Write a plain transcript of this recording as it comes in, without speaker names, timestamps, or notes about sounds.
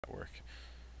network.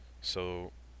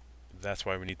 So that's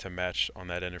why we need to match on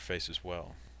that interface as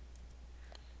well.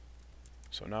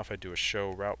 So now if I do a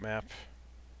show route map,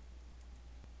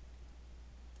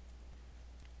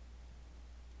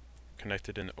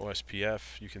 connected in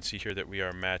OSPF, you can see here that we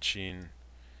are matching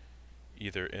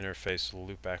either interface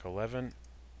loopback 11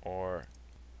 or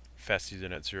fast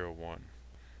Ethernet 01.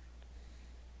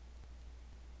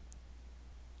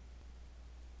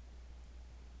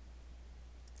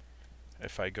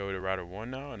 If I go to router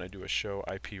 1 now and I do a show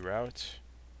IP route,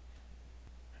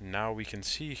 now we can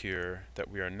see here that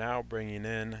we are now bringing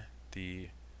in the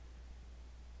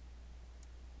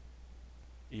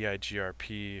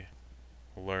EIGRP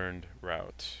learned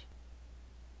route,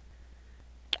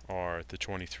 or the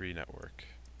 23 network.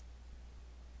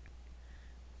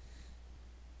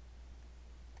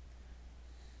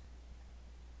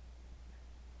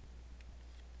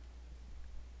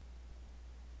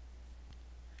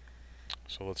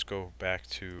 So let's go back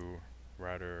to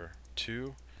router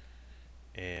 2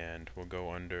 and we'll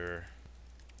go under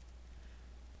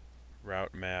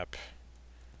route map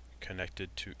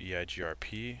connected to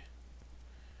EIGRP.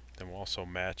 Then we'll also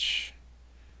match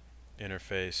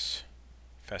interface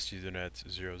fast Ethernet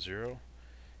 00.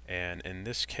 And in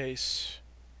this case,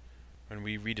 when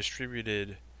we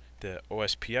redistributed the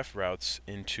OSPF routes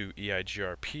into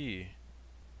EIGRP,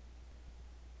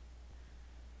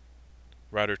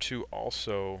 router 2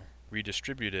 also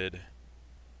redistributed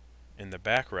in the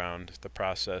background the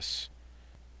process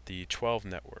the 12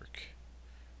 network,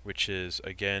 which is,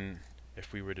 again,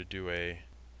 if we were to do a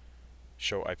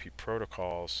show IP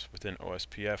protocols within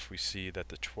OSPF, we see that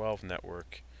the 12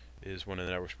 network is one of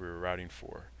the networks we were routing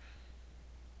for.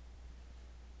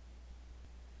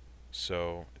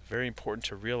 So very important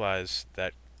to realize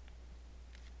that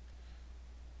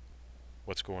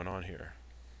what's going on here.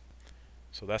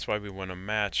 So that's why we want to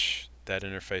match that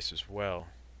interface as well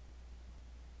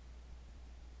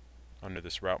under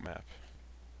this route map.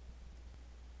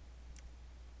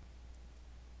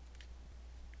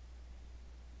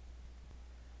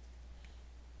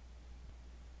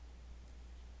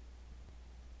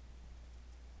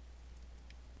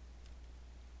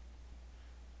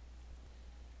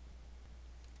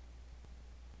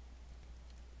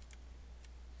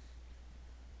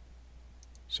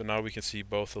 So now we can see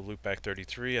both the loopback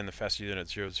 33 and the fast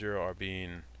Ethernet 00 are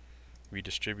being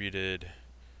redistributed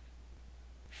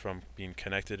from being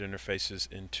connected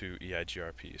interfaces into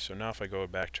EIGRP. So now if I go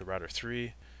back to router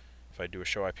 3, if I do a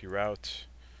show IP route,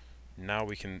 now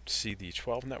we can see the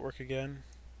 12 network again.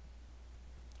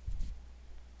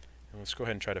 And let's go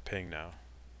ahead and try to ping now.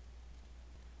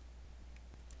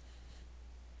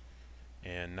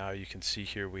 And now you can see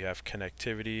here we have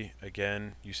connectivity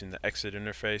again using the exit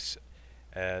interface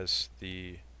as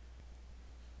the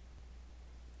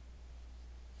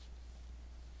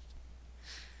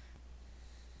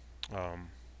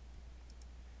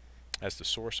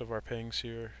source of our pings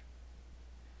here.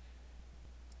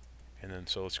 And then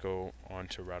so let's go on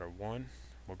to router 1.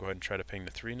 We'll go ahead and try to ping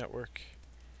the 3 network,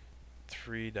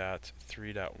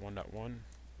 3.3.1.1.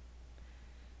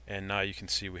 And now you can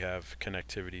see we have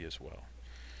connectivity as well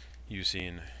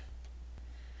using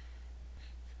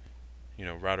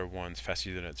router 1's fast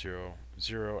Ethernet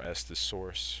 00 as the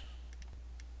source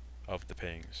of the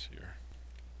pings here.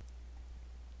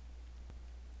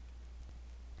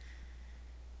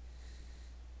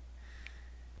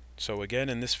 So again,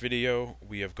 in this video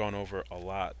we have gone over a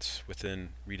lot within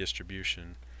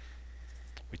redistribution.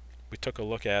 We took a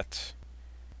look at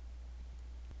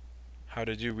how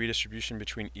to do redistribution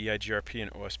between EIGRP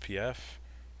and OSPF.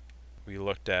 We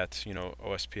looked at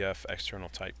OSPF external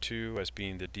type 2 as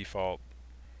being the default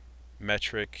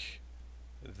metric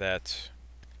that,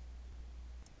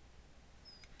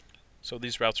 so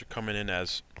these routes are coming in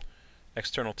as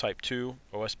external type 2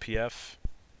 OSPF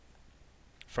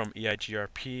from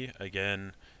EIGRP.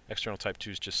 Again, external type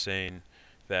 2 is just saying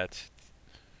that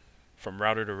from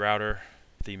router to router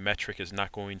the metric is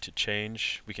not going to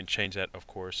change. We can change that, of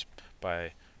course,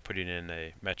 by putting in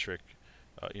a metric,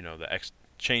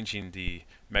 changing the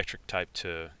metric type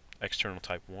to external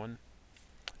type 1.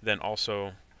 Then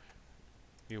also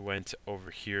we went over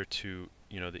here to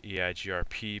the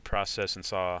EIGRP process and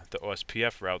saw the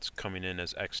OSPF routes coming in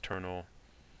as external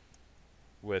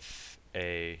with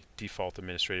a default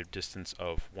administrative distance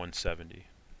of 170.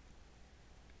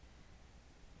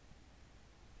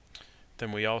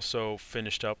 Then we also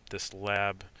finished up this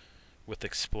lab with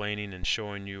explaining and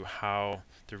showing you how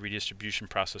the redistribution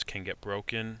process can get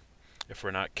broken if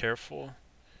we're not careful.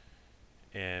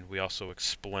 And we also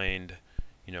explained,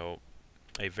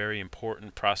 a very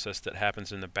important process that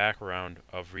happens in the background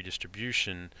of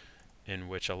redistribution in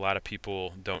which a lot of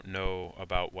people don't know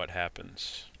about what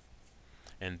happens.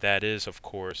 And that is, of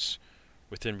course,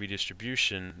 within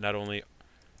redistribution, not only,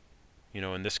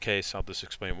 in this case, I'll just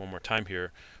explain it one more time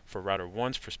here. For router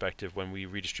 1's perspective, when we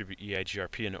redistribute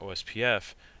EIGRP and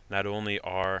OSPF, not only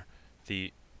are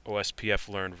the OSPF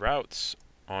learned routes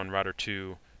on router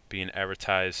 2 being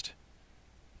advertised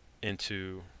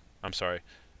into,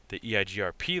 the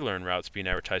EIGRP learned routes being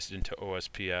advertised into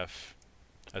OSPF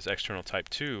as external type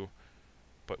 2,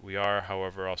 but we are,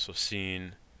 however, also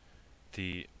seeing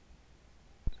the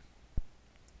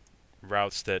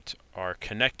routes that are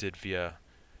connected via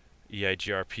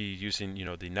EIGRP using,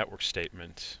 the network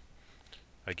statement.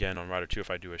 Again, on router 2, if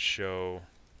I do a show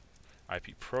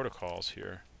IP protocols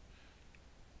here,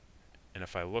 and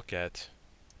if I look at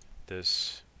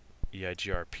this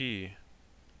EIGRP,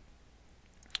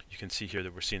 you can see here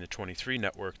that we're seeing the 23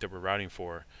 network that we're routing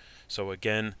for. So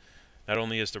again, not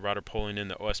only is the router pulling in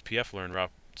the OSPF learned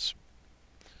routes,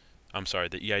 the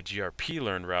EIGRP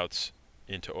learned routes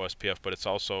into OSPF, but it's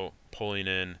also pulling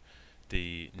in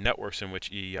the networks in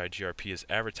which EIGRP is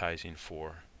advertising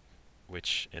for,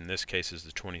 which in this case is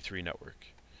the 23 network.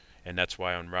 And that's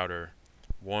why on router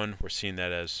 1 we're seeing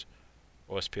that as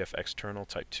OSPF external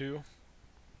type 2.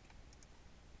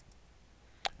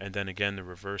 And then again, the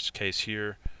reverse case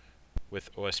here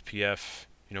with OSPF,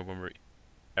 when we're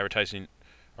advertising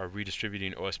or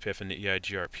redistributing OSPF in the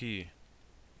EIGRP,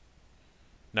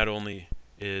 not only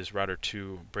is router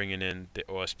 2 bringing in the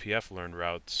OSPF learned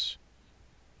routes,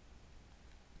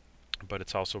 but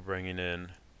it's also bringing in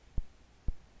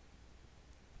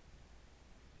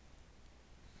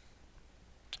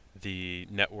the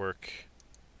network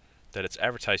that it's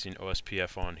advertising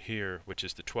OSPF on here, which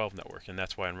is the 12 network, and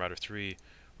that's why on router 3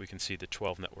 we can see the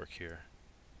 12 network here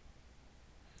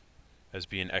as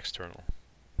being external.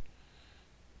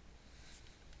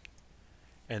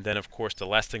 And then of course the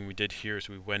last thing we did here is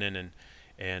we went in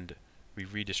and we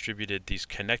redistributed these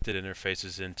connected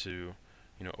interfaces into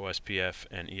OSPF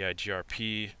and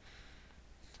EIGRP,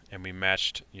 and we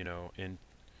matched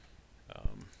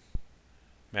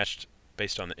matched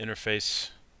based on the interface,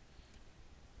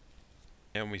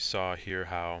 and we saw here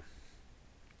how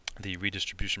the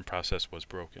redistribution process was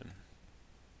broken.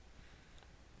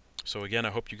 So again,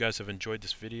 I hope you guys have enjoyed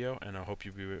this video, and I hope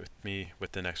you'll be with me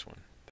with the next one.